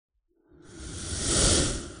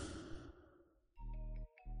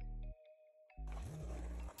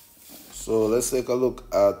So let's take a look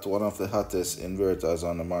at one of the hottest inverters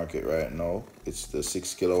on the market right now. It's the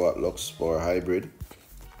 6 kilowatt LuxPower hybrid.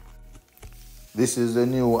 This is the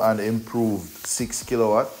new and improved 6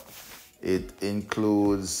 kilowatt. It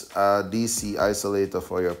includes a DC isolator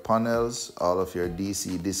for your panels, all of your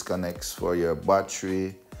DC disconnects for your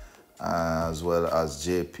battery, as well as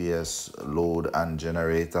JPS load and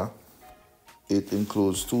generator. It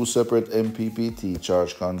includes 2 separate MPPT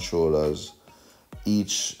charge controllers.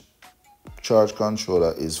 Each charge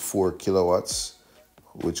controller is 4 kilowatts,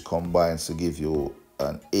 which combines to give you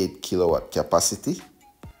an 8 kilowatt capacity.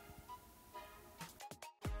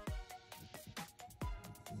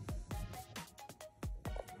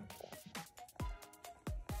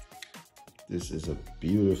 This is a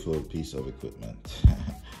beautiful piece of equipment.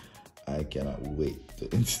 I cannot wait to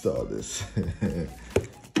install this. I'm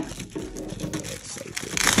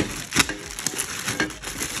excited.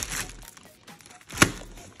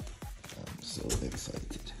 I'm so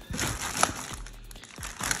excited.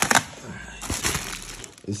 Alright.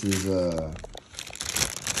 This is a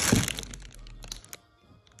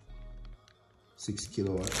 6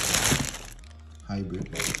 kilowatt hybrid,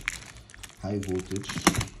 high voltage.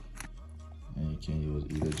 And you can use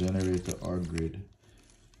either generator or grid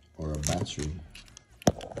or a battery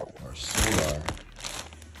or solar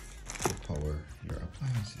to power your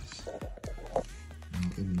appliances. Now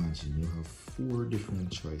imagine you have 4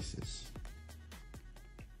 different choices.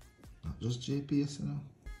 Not just JPS, you know.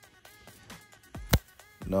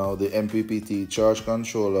 Now the MPPT charge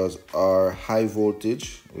controllers are high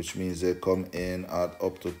voltage, which means they come in at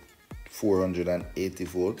up to 480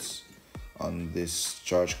 volts on this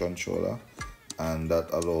charge controller, and that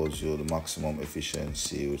allows you the maximum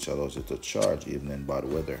efficiency, which allows you to charge even in bad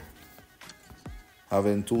weather.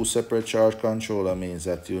 Having 2 separate charge controller means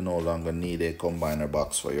that you no longer need a combiner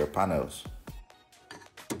box for your panels.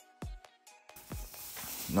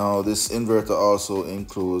 Now this inverter also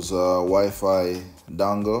includes a Wi-Fi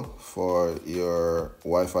dongle for your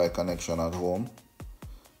Wi-Fi connection at home,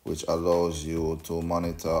 which allows you to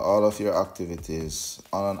monitor all of your activities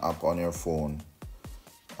on an app on your phone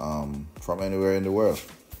from anywhere in the world.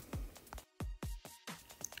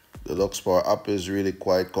 The LuxPower app is really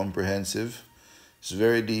quite comprehensive. It's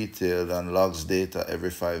very detailed and logs data every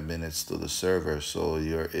 5 minutes to the server, so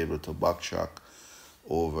you're able to backtrack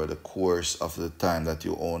over the course of the time that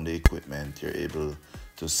you own the equipment. You're able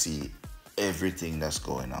to see everything that's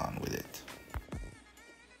going on with it.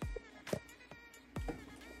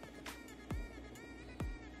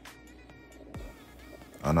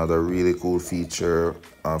 Another really cool feature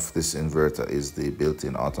of this inverter is the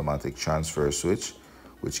built-in automatic transfer switch,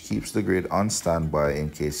 which keeps the grid on standby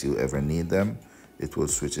in case you ever need them. It will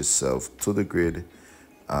switch itself to the grid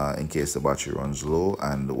in case the battery runs low,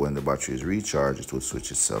 and when the battery is recharged, it will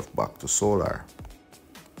switch itself back to solar.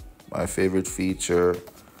 My favorite feature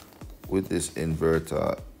with this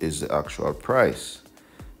inverter is the actual price.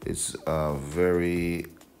 It's very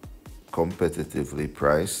competitively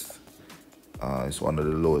priced. It's one of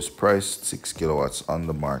the lowest priced 6 kilowatts on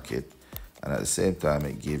the market, and at the same time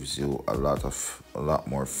it gives you a lot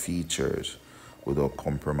more features without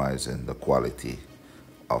compromising the quality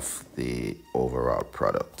of the overall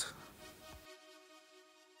product.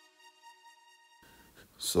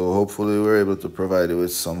 So hopefully we're able to provide you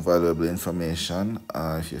with some valuable information.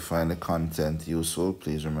 If you find the content useful,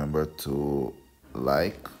 please remember to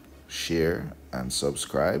like, share, and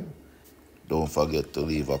subscribe. Don't forget to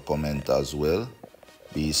leave a comment as well.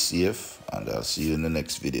 Be safe, and I'll see you in the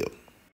next video.